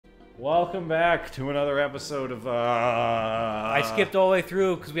Welcome back to another episode of I skipped all the way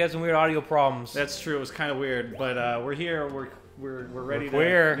through because we had some weird audio problems. That's true. It was kind of weird, but we're here. We're ready to.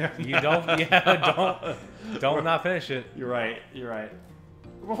 Queer. You don't. Yeah. Don't not finish it. You're right. You're right.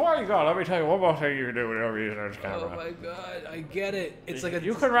 Before you go, let me tell you one more thing you can do whenever you use this camera. Oh my god, I get it. It's like a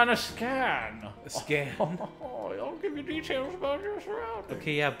You can run a scan. a scan. Oh, it'll give you details about your surroundings.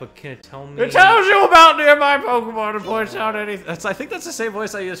 Okay, yeah, but can it tell me? It tells you about nearby Pokemon and points out anything. I think that's the same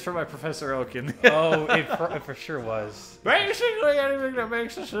voice I used for my Professor Oak in the Oh, it for sure was. Basically anything that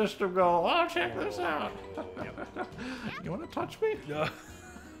makes the system go, oh, check this out. You want to touch me? No.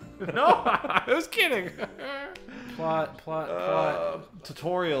 No, I was kidding. Plot.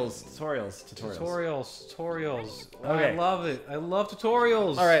 Tutorials. Okay. I love it. I love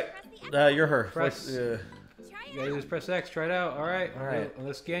tutorials. All right, you're her. Press. You gotta use press X. Try it out. All right.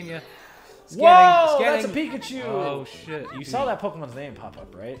 Let's scan you. Whoa, Scanning. that's a Pikachu. Oh shit. You saw that Pokemon's name pop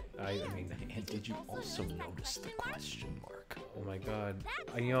up, right? I mean, And did you also notice the question mark? oh my god.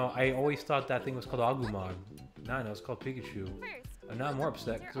 I always thought that thing was called Agumon. No, it's called Pikachu. I'm now more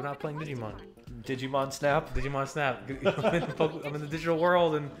upset because we're not playing Digimon. Digimon Snap? Digimon Snap. I'm in the digital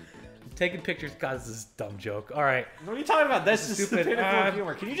world and taking pictures. God, this is a dumb joke. All right. What are you talking about? This is Stupid. the pinnacle of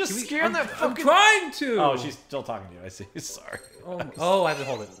humor. Can you just scare that I'm fucking... trying to. Oh, she's still talking to you. I see. Sorry. Oh, I have to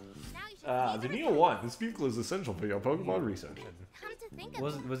hold it. The Neo 1. This vehicle is essential for your Pokemon research.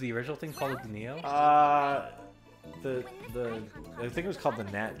 Was the original thing called the Neo? I think it was called the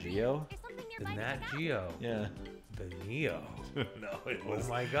Nat Geo. The Nat Geo. Yeah. The Neo. No, it Oh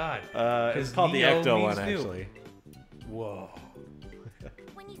my god. it's called the Neo Ecto one, means new. actually. Whoa.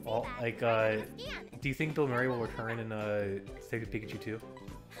 Well, like, do you think Bill Murray will return in State of Pikachu 2?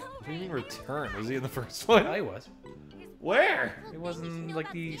 What do you mean return? Was he in the first one? Yeah, he was. Where? It wasn't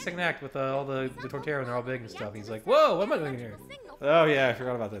like the second act with all the Torterra and they're all big and stuff. He's like, whoa, what am I doing here? Oh yeah, I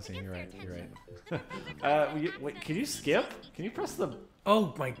forgot about that scene. You're right. You're right. Wait, can you skip? Can you press the?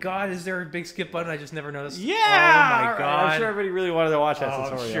 Oh my god, is there a big skip button? I just never noticed. Yeah. Oh my All god. right, I'm sure everybody really wanted to watch that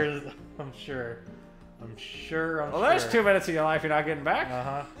tutorial. I'm sure. Well, there's 2 minutes of your life you're not getting back.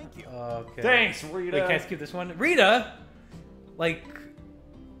 Okay. Thanks, Rita. Wait, can I skip this one? Rita? Like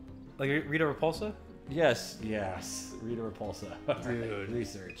Rita Repulsa? Yes. Rita Repulsa. Dude.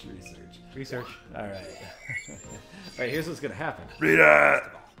 Research. All All right, here's what's gonna happen. Rita!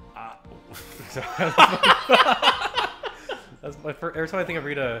 That's my first, every time I think of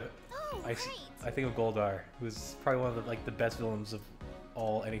Rita, I think of Goldar, who's probably one of the best villains of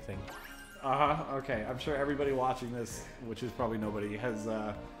anything. Okay, I'm sure everybody watching this, which is probably nobody, has.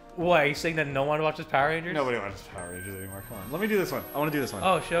 What, are you saying that no one watches Power Rangers? Nobody watches Power Rangers anymore. Come on, let me do this one. I want to do this one.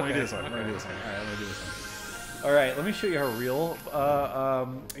 Oh, shit. Let me do this one. Let me do this one. All right, let me do this one. All right, let me show you her real. Are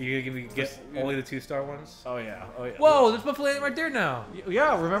you gonna get only the 2-star ones? Oh yeah. Whoa, there's Buffalo right there now.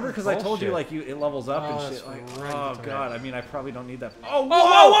 Yeah, remember because I told you Bullshit. it levels up Oh, and shit. that's Like, right, oh that's right. god, I mean I probably don't need that. Oh,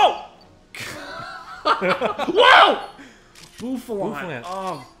 whoa! Whoa! Bouffalant. Bouffalant.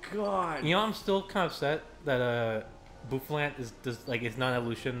 Oh god. You know, I'm still kind of upset that Bouffalant is it's not an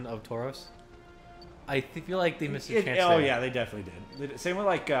evolution of Tauros. I feel like they missed a chance Oh there. yeah, they definitely did. Same with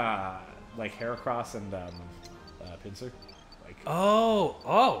like Heracross and Pinsir. Like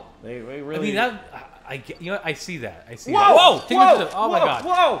they really. I mean I get, you know what? I see that. I see Whoa! that. Whoa! Take Whoa! me to the, oh my god.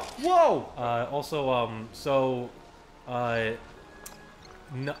 Whoa! Also,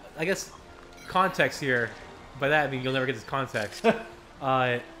 no, I guess context here. By that I mean you'll never get this context.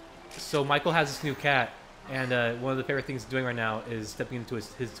 So Michael has this new cat, and one of the favorite things he's doing right now is stepping into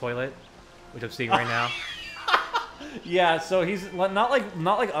his toilet, which I'm seeing right now. Yeah, so he's not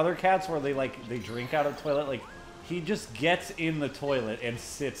like other cats where they drink out of the toilet. Like he just gets in the toilet and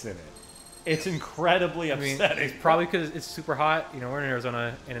sits in it. It's incredibly upsetting. I mean, it's probably because it's super hot. You know, we're in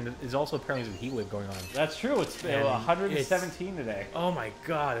Arizona, and there's also apparently some heat wave going on. That's true. It's 117 today. Oh my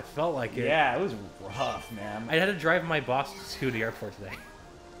god, it felt like it. Yeah, it was rough, man. I had to drive my boss to the airport today.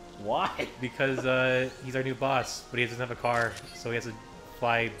 Why? Because he's our new boss, but he doesn't have a car, so he has to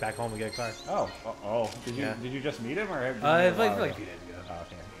fly back home and get a car. Oh. Did you just meet him or? I feel like a few days ago. Oh,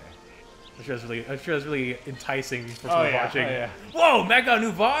 okay. I'm sure it was really enticing for someone watching. Oh, yeah. Whoa, Matt got a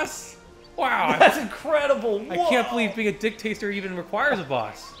new boss! Wow, That's incredible. Whoa. I can't believe being a dick taster even requires a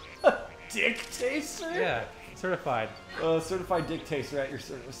boss. Dick taster? Yeah, certified. Certified dick taster at your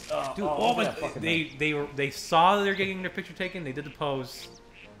service. Dude, they saw they're getting their picture taken. They did the pose.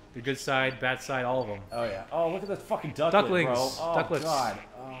 The good side, bad side, all of them. Oh yeah. Oh, look at that fucking ducklet, Ducklings. bro. Oh Ducklets. god.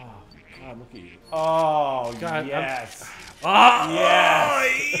 Oh god, look at you. Oh God, yes. Oh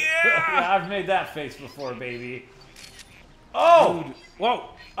Yes. yeah! Yeah, I've made that face before, baby. Oh. Dude. Whoa!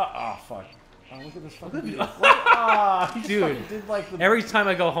 Oh fuck. Oh, look at this fucking dude. Ah, he Dude. fucking did like the... Every time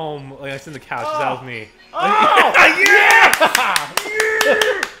I go home, like I sit in the couch, that was me. Oh!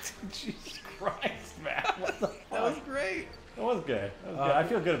 Yeah! Jesus Christ, man. What the fuck? That was great. That was good. That was good. I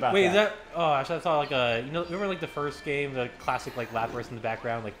feel good about Wait, that. is that? Oh, actually, I saw like a. You know, remember like the first game, the classic like lap race in the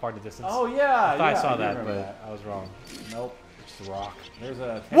background, like far in the distance. Oh, yeah. I thought I saw do that, remember but that. I was wrong. Nope. It's the rock. There's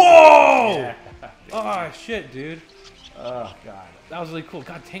a... Whoa! Yeah. Oh shit, dude. Oh, God. That was really cool.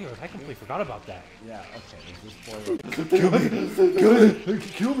 God, Tango, I completely forgot about that. Yeah, okay. There's this boy.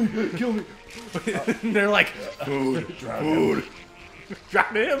 Kill me. And they're like, food. Drown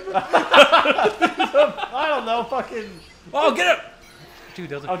him. I don't know, fucking... Oh, get him! Dude,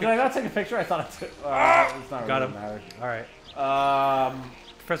 that was a Oh, did I not take a picture? I thought I took... it's not Got really him. matter. All right.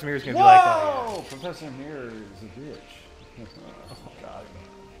 Professor Mirror's gonna Whoa! be like, oh, yeah. Professor Mirror is a bitch. Oh, God.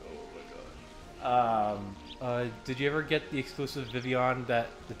 Oh, my God. Did you ever get the exclusive Vivian that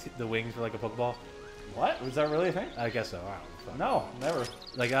the wings were like a Pokeball? What? Was that really a thing? I guess so. Wow. Fuck. No, never.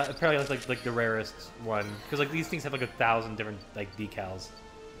 Like apparently it's like the rarest one because like these things have like 1,000 different like decals.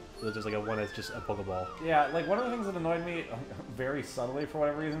 So there's like a one that's just a Pokeball. Yeah, like one of the things that annoyed me very subtly for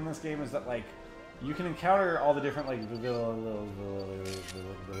whatever reason in this game is that like you can encounter all the different like pavilions,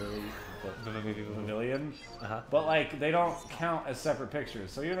 but like they don't count as separate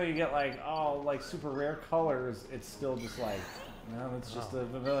pictures. So even though you get like like super rare colors, it's still just like no, it's just a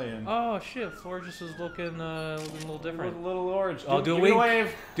pavilion. Oh shit, Florges is looking a little different. A little orange. Oh, do a give wave.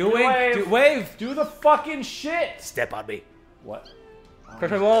 me the wave. Do a wave. Do wave. Do the fucking shit. Step on me. What? Crush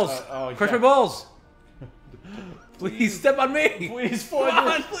my balls. Crush my balls. Please step on me. Please, Come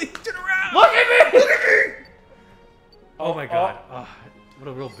on, please turn around. Look at me. Look at me. Oh my god. Oh, what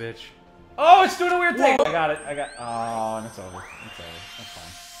a real bitch. Oh, it's doing a weird thing. I got it. Oh, and it's over. It's over. That's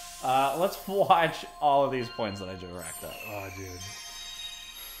fine. Let's watch all of these points that I just racked up. Oh,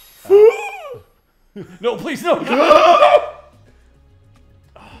 dude. No, please, no.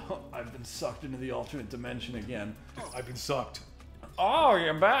 Oh, I've been sucked into the alternate dimension again. I've been sucked. Oh,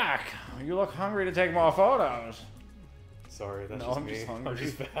 you're back. You look hungry to take more photos. Sorry, that's No, just I'm me. just hungry. I'm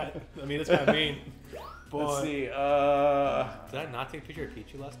just fat. I mean, that's kind of mean. Let's see. Did I not take a picture of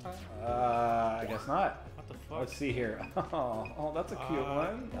Pichu last time? I guess not. What the fuck? Let's see here. Oh, that's a cute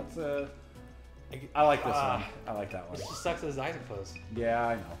one. That's a... I like this one. I like that one. This just sucks that his eyes are closed. Yeah,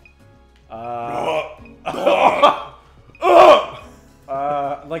 I know.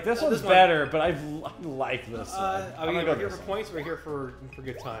 Like this one's better, but I like this one. Are we here for points or are we here for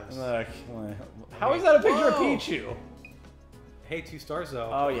good times? How is that a picture of Pichu? Hey, 2 stars though.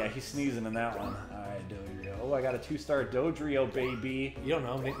 Oh yeah, he's sneezing in that one. Alright, Dodrio. Oh, I got a 2-star Dodrio, baby. You don't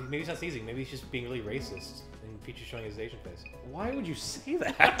know. Maybe he's not sneezing. Maybe he's just being really racist and Pichu's showing his Asian face. Why would you say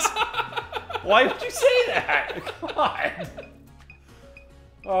that? Why would you say that? God.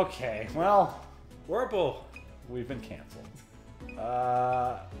 Okay, well, Warple. we've been canceled.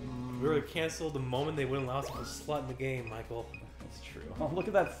 We were canceled the moment they wouldn't allow us to put slut in the game, Michael. That's true. Oh, look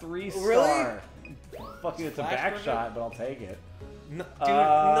at that 3-star. Really? Fucking, it's a back shot, but I'll take it. No, dude,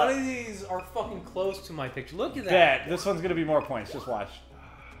 none of these are fucking close to my picture. Look at that. Bet. This one's gonna be more points. Just watch.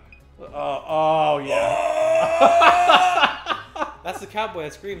 Oh yeah. That's the cowboy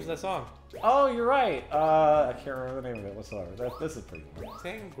that screams in that song. Oh, you're right. I can't remember the name of it whatsoever. This is pretty good.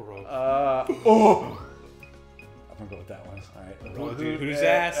 Tangrowth. Oh. I'm gonna go with that one. All right. Oh, dude, who's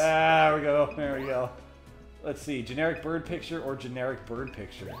ass? There we go. There we go. Let's see. Generic bird picture or generic bird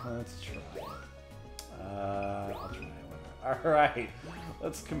picture. Let's try. I'll try one. All right.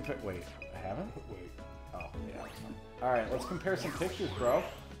 Let's compare. Wait, I haven't. Wait. Oh yeah. All right. Let's compare some pictures, bro.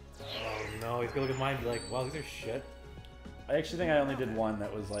 Oh no, he's gonna look at mine and be like, wow, these are shit. I actually think I only did one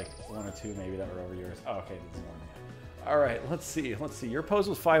that was like 1 or 2 maybe that were over yours. Oh, okay, this is one. All right, let's see. Let's see. Your pose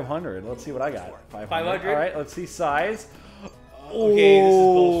was 500. Let's see what I got. 500. All right, let's see size. Okay, this is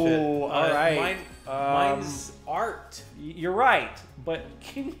bullshit. All right. Mine's art. You're right, but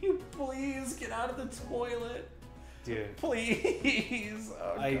can you please get out of the toilet? Dude. Please.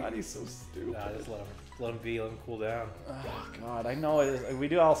 Oh, God, he's so stupid. Nah, just let him be, let him cool down. Oh, God, I know. We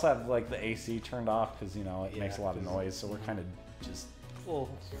do also have, like, the AC turned off because, you know, it makes a lot of noise, so we're kind of just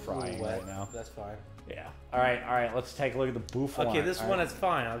frying right now. That's fine. Yeah. All right. Let's take a look at the boof one. Okay, this one is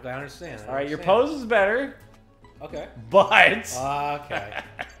fine. I understand. All right, your pose is better. Okay. But. Okay.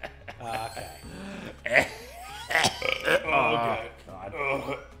 Okay. Oh, God.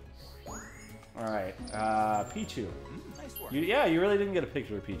 All right. Pichu. Nice work. You really didn't get a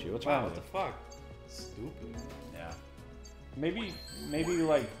picture of Pichu. What's wrong What with the fuck? Stupid. Yeah. Maybe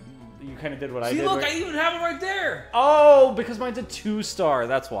like You kind of did what I See, did. look, right? I even have it right there. Oh, because mine's a 2-star.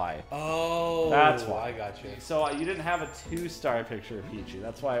 That's why. Oh, That's why. I got you. So you didn't have a 2-star picture of Pichu.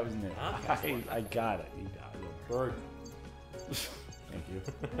 That's why it was new. Okay. I got it. You got it. Bird. Thank you.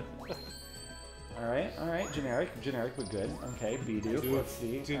 All right. Generic, but good. Okay, Bidoof. Let's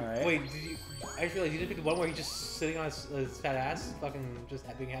see. Dude, All right. wait, I just realized you didn't pick the one where he's just sitting on his fat ass, fucking just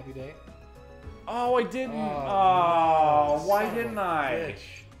having a happy day. Oh, I didn't. Oh, Oh, why son of a didn't I? bitch.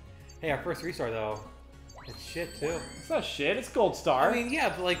 Hey, our first 3-star though. It's shit too. It's not shit. It's gold star. I mean, yeah,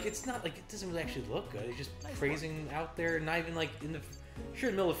 but like, it's not like it doesn't really actually look good. It's just praising out there, not even like in the sure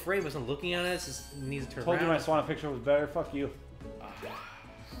in the middle of the frame, wasn't looking at us. It needs to turn Told around. you my Swan picture was better. Fuck you.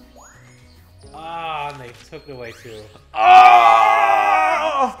 Ah, and they took it away too.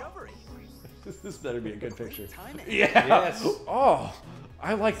 Oh! This better be a good picture. Yeah. Yes. Oh,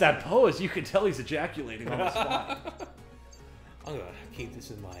 I like that pose. You can tell he's ejaculating on the spot. I'm gonna keep this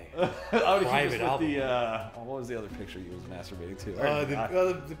in my I would keep private this with album. what was the other picture you was masturbating to?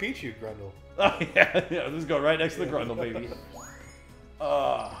 The Pichu Grundle. Oh, yeah, just go right next to the Grundle, baby.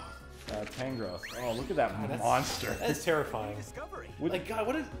 Tangrowth. Oh, look at that monster. That's terrifying. With- Like, God,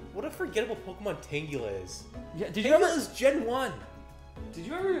 what a forgettable Pokemon Tangela is. Yeah, did you Tangela ever is Gen 1. Did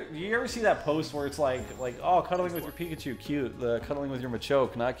you ever see that post where it's like oh, cuddling with your Pikachu cute, the cuddling with your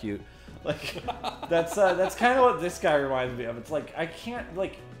Machoke not cute. Like that's kind of what this guy reminds me of. It's like I can't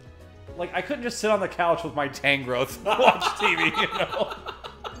like I couldn't just sit on the couch with my Tangrowth and watch TV, you know.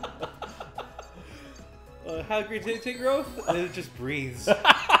 How great Tangrowth? And it just breathes.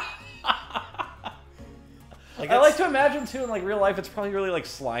 Like, I like to imagine too in like real life it's probably really like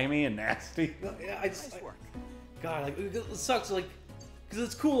slimy and nasty. God, like it sucks. Like, because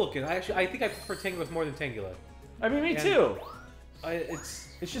it's cool looking. I think I prefer Tangrowth more than Tangela. I mean, me And too.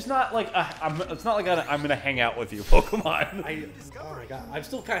 It's just not like it's not like I'm gonna hang out with you, Pokemon. Oh my God, I'm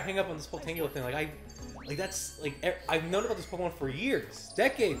still kind of hang up on this whole Tangela thing. I've known about this Pokemon for years,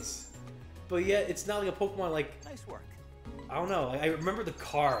 decades, but yet it's not like a Pokemon like. Nice work. I don't know. Like, I remember the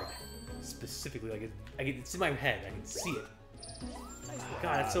card specifically. Like it's in my head. I can see it.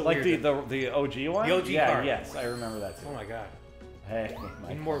 God, that's so like weird. the OG one. The OG yeah, card. yes, I remember that too. Oh my God. Hey,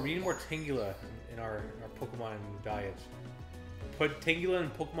 We need more Tangela in our Pokemon diet. Put Tangela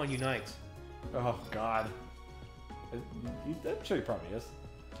and Pokemon Unite. Oh God. I'm sure he probably is.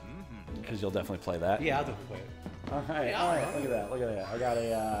 Because you'll definitely play that. Yeah, I'll definitely play it. All right. Yeah, All right. alright. Look at that. Look at that. I got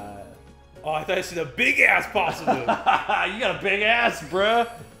a. Oh, I thought I said a big ass positive. You got a big ass, bruh.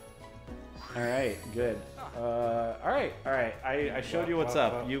 All right. Good. All right. All right. I showed you what's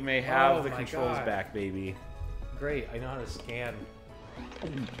up. You may have Oh the my controls God. back, baby. Great, I know how to scan.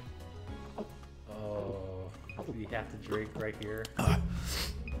 Oh, you have to drink right here.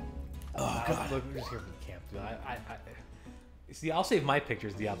 Oh God. Look, we're just here for the camp, dude. See, I'll save my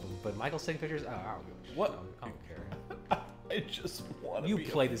pictures the album, but Michael's taking pictures. I don't give a What? shit. I don't care. I just want to. You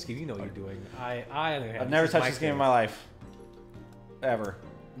play this game, you know what you're doing. I've never touched this game in my life. Ever.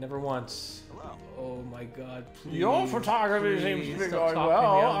 Never once. Hello. Oh my God! Please, Your photography seems to be stop going talking to me.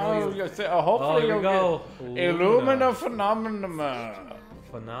 well. I don't know you. Hopefully here you'll we go. get Illumina Phenomenon.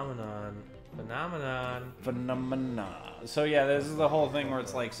 Phenomena. So yeah, this is the whole thing where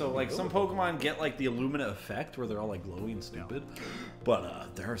it's like, so like some Pokemon get like the Illumina effect where they're all like glowy and stupid,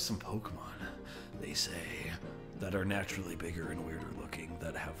 but there are some Pokemon, they say, that are naturally bigger and weirder looking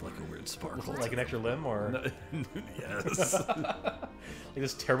that have like a weird sparkle. Like an extra limb, or Yes. like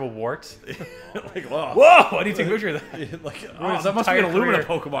this terrible wart. Like whoa. Whoa! I need to take a picture of that. Like, his that must be an entire Illumina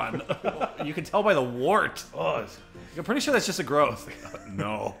career. Pokemon. You can tell by the wart. Oh, I'm pretty sure that's just a growth.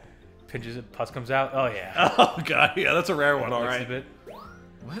 No. pinches it, pus comes out. Oh yeah. Oh god, yeah, that's a rare one. All Next right. bit.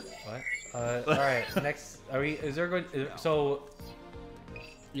 What? What? All right. Next, are we? Is there going? So.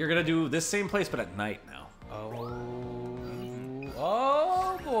 You're gonna do this same place, but at night now.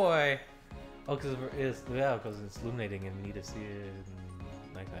 Oh boy. Oh, because it's illuminating and we need to see it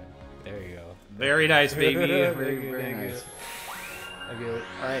in nighttime. There you go. Very nice, baby. Thank very, you, very thank you. nice. I get it.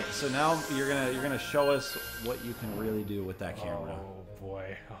 All right, so now you're gonna show us what you can really do with that camera. Oh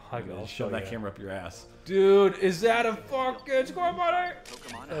boy. I'll show that camera up your ass. Dude, is that a fucking Scorbunny?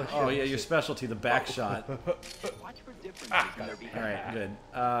 Pokemon. Oh yeah, your specialty, the back shot. Watch for differences in their behavior. All right, good.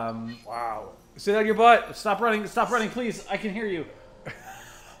 Wow. Sit on your butt. Stop running, please. I can hear you.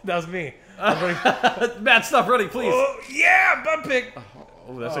 That was me. Matt, stop running, please. Oh, yeah, butt pick.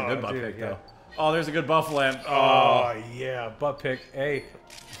 Oh, that's a good butt dude, pick, yeah. though. Oh, there's a good Buffalo. Oh, yeah, butt pick. Hey,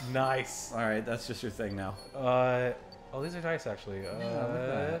 nice. All right, that's just your thing now. Oh, these are nice actually.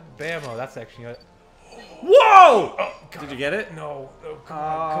 Bammo, that's actually. Whoa! Did you get it? No,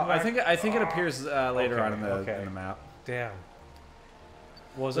 come I think it appears later Okay, on in the okay. map. Damn.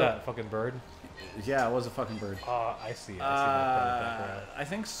 What was So- that? Fucking bird? Yeah, it was a fucking bird. Oh, I see. I I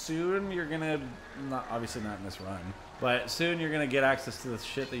think soon you're gonna, not obviously not in this run, but soon you're gonna get access to the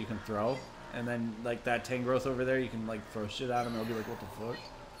shit that you can throw, and then like that Tangrowth over there, you can like throw shit at him. It'll be like, what the fuck?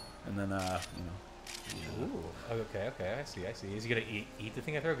 And then you know. Ooh. Okay. I see. Is he gonna eat the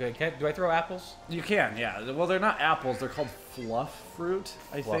thing I throw? Do I throw apples? You can, yeah. Well, they're not apples. They're called fluff fruit,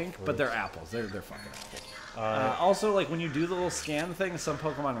 I Fluff think, fruit. but they're apples. They're fucking apples. Also, like when you do the little scan thing, some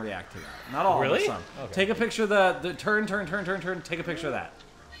Pokemon react to that. Not all, Really? but some. Okay. Take a picture of the turn. Take a picture of that.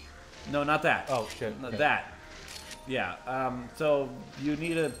 No, not that. Oh shit. No, Okay. that. Yeah. So you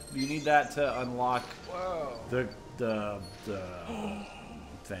need that to unlock the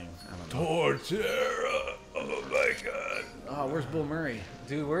thing. I don't know. Torterra! Oh my god. Oh, where's Bill Murray?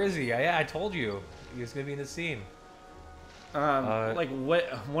 Dude, where is he? Yeah, I told you. He was gonna be in the scene. Like what?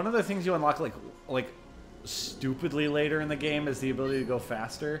 One of the things you unlock like stupidly later in the game is the ability to go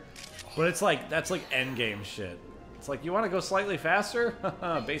faster, but it's like that's like end game shit. It's like you want to go slightly faster,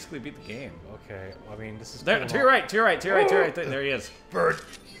 basically beat the game. Okay, I mean this is There, pretty to your right, to your right, to your right, to your right. There he is. Bird.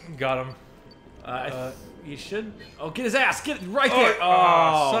 Got him. You should. Oh, get his ass! Get it right there!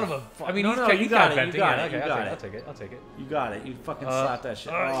 Oh, son of a. I mean, No, he's no, got, you he's got got it, venting. you got Yeah, it, okay, you got it. I'll take it. You got it. You fucking slap that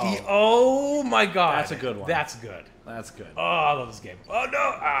shit. Oh my god. That's a good one. That's good. That's good. Oh, I love this game. Oh no!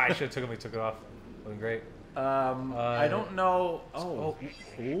 I should have took it off. Wasn't great. I don't know. Oh.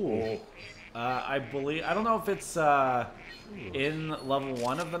 Ooh. I believe. I don't know if it's in level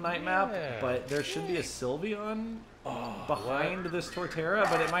 1 of the night map, Yeah. but there should be a Sylveon behind this Torterra,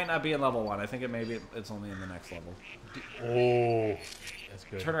 but it might not be in level 1. I think it's only in the next level. Oh, that's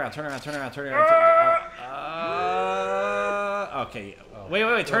good. Turn around. Okay.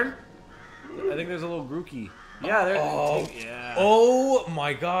 Wait. Turn. I think there's a little Grookey. Yeah, there. Oh. Yeah. Oh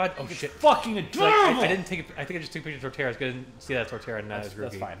my god! Oh shit! Fucking Like, adorable. I didn't take. I think I just took a picture of Torterra. I was gonna see that Torterra and not as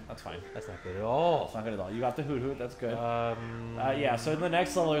That's Grookey. fine. That's fine. That's not good at all. It's not good at all. You got the Hoot. That's good. Yeah. So in the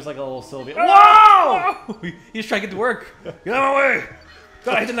next level, there's like a little Sylveon. Whoa! He's trying to get to work. Get out of my way!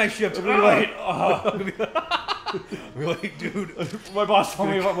 Gotta hit the night shift. I'm gonna be late. We're like, dude. My boss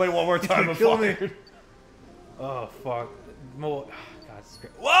told me if I wait one more time, I'm Kill me. fired. Oh fuck. More. God, this is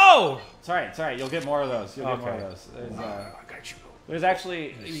great. Whoa! It's alright. You'll get more of those. You'll get more of Okay. those. I got you. There's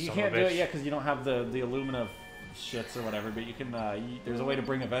actually you son can't of a do it bitch. yet because you don't have the Illumina shits or whatever. But you can. There's a way to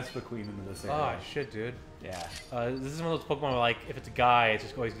bring a Vespa Queen into this area. Oh shit, dude. Yeah. This is one of those Pokemon where, like, if it's a guy, it's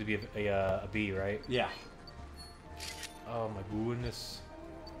just always going to be a bee, right? Yeah. Oh my goodness.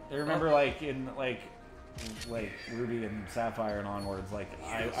 I remember like in like Ruby and Sapphire and onwards, like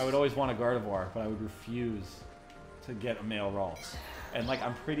I would always want a Gardevoir, but I would refuse to get a male Ralts. And like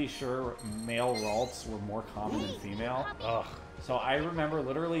I'm pretty sure male Ralts were more common than female. Ugh. So I remember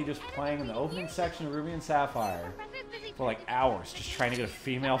literally just playing in the opening section of Ruby and Sapphire for like hours, just trying to get a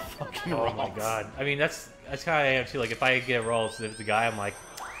female fucking Oh Ralts. my god. I mean, that's how I am too. Like, if I get a roll, if it's a guy, I'm like,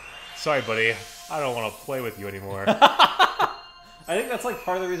 sorry, buddy, I don't want to play with you anymore. I think that's like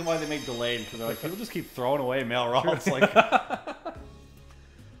part of the reason why they make delayed, because they're like, people just keep throwing away male Ralts. Like,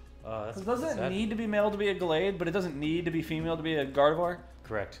 That's it doesn't sad. need to be male to be a Glade, but it doesn't need to be female to be a Gardevoir.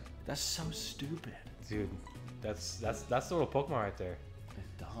 Correct, That's so stupid. dude. That's the little Pokemon right there. It's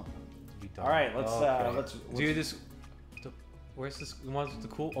dumb. Be dumb. All right, let's Dude, where's this? The ones with the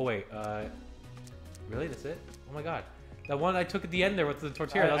cool? Oh wait, really? That's it? Oh my god, that one I took at the end there with the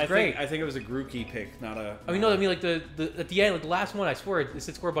Torterra. That was great. I think it was a Grookey pick, not a. I mean, no, I mean like the at the end, like the last one. I swear, it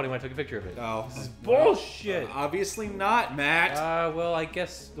said Square Bunny when I took a picture of it. Oh, This is bullshit. Obviously not, Matt. Well, I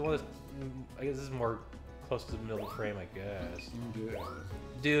guess the one that's, I guess this is more close to the middle of the frame, I guess.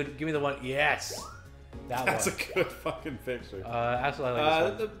 Dude, give me the one. Yes, That's one. a good fucking picture. Absolutely, I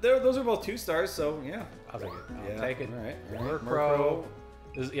like this one. Those are both 2 stars, so yeah. I'll take it. I'll Yeah, take it. all right. Murkrow.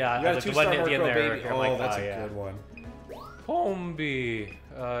 Yeah, You got a like the 2-star one at the end Murkrow, there. baby. I'm Oh, like, that's a yeah. good one. Pombi.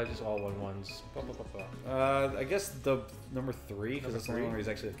 Just all 1-1s. Ba, ba, ba, ba. I guess the number 3, because Number it's the only 3? one where he's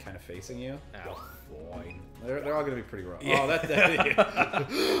actually kind of facing you. Ow, boy. They're all gonna be pretty rough. Yeah. Oh,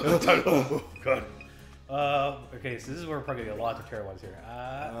 that Oh, God. Okay, so this is where we're probably gonna get a lot of Torterra ones here.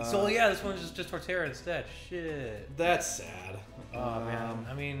 So yeah, this one's just Torterra instead. Shit. that's sad. Oh man,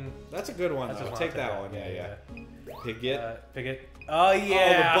 I mean, That's a good one. that's Though. just Take that one. Yeah. Pigget. Pick it. Oh Oh,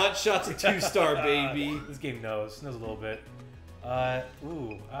 yeah. the butt shot's a 2-star, baby. This game knows a little bit.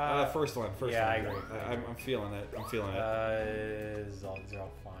 First one. yeah, I agree. I'm feeling it. I'm feeling it. These are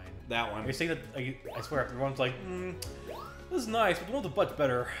all fine. That one. You're saying that? I swear, everyone's like, this is nice, but the one with the butt's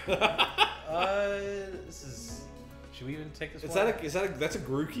better. This is. Should we even take this? Is one? that's a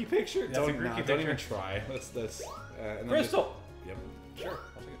Grookey picture? That's a Grookey Don't even picture. try. That's and then Crystal? Yep. Sure,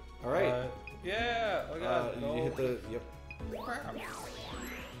 I'll take it. All right. Yeah. Oh god. You hit the. Yep.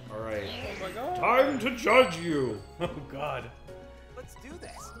 All right. Oh my god. Time to judge you. Oh god. Let's do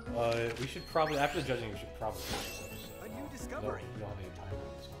this. We should probably, after the judging, we should probably finish this A episode. new No, discovery. we don't have any time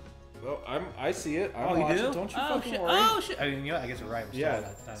on this one. Well, I see it. I'm Oh, you watching. do? Don't you oh, fucking shit. worry. Oh shit! I mean, you know, what? I guess you're right. We're still Yeah. at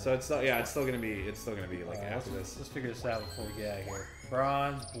that time. So it's still, yeah, it's still gonna be like after let's, this. let's figure this out before we get out of here.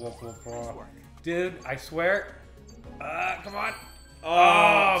 Bronze, blah blah blah. Nice work. Dude, I swear. Come on.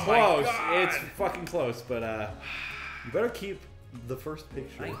 Oh, my close. God. It's fucking close, but you better keep the first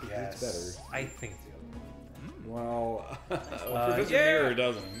picture. I It's guess. better. I think so. Well, Professor yeah. Mirror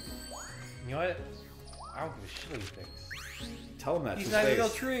doesn't. You know what? I don't give a shit what he thinks. Tell him that. He's to not his even a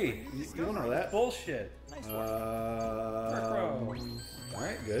face. tree. You don't know that. Bullshit. Nice Uh, work. all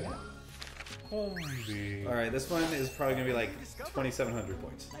right, good. Homie. All right, this one is probably gonna be like 2,700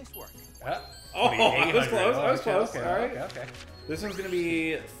 points. Nice work. Oh, I was close. I was okay, close. Okay, All right. okay. This one's gonna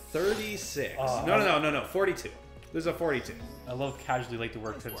be 36. Oh. No, 42. This is a 42. I love casually late to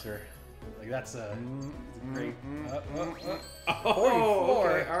work pincer. Like that's a great. Oh,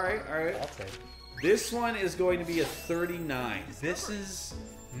 44. okay. All right. I'll take. This one is going to be a 39. This is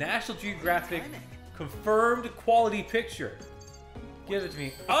National Geographic confirmed quality picture. Give it to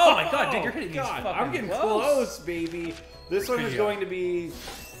me. Oh my god, dude, you're hitting God, these fucking I'm getting close, baby. This one Good is job. going to be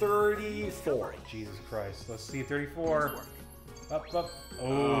 34. Jesus Christ. Let's see, 34. Up.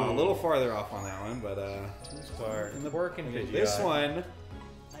 A little farther off on that one, but Too far. in the Working video. this one,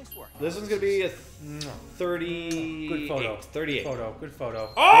 Nice work. this one's gonna be a 38. Good photo. 38. Good photo.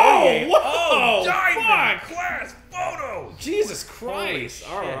 Oh, 38. whoa! Oh, diamond Fuck! class photo. Jesus Christ!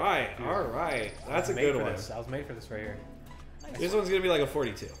 Holy All shit, right, dude. all right. That's a Made good for one. this. I was made for this right here. This one's gonna be like a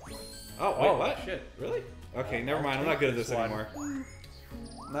 42. Oh, wait, Oh, what? shit. Really? Okay, never mind. I'm not good at this One. anymore.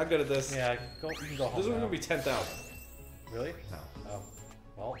 Not good at this. Yeah, you can go home. This one's now. gonna be 10,000. Really? No. Oh.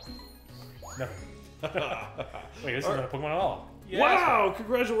 Well. Never. Wait, this is All not a Pokemon at all. Yes. Wow,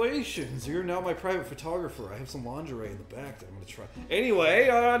 congratulations. You're now my private photographer. I have some lingerie in the back that I'm going to try. Anyway,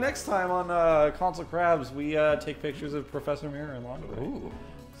 next time on Console Crabs, we take pictures of Professor Mirror and lingerie. Ooh.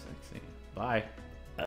 Sexy. Bye.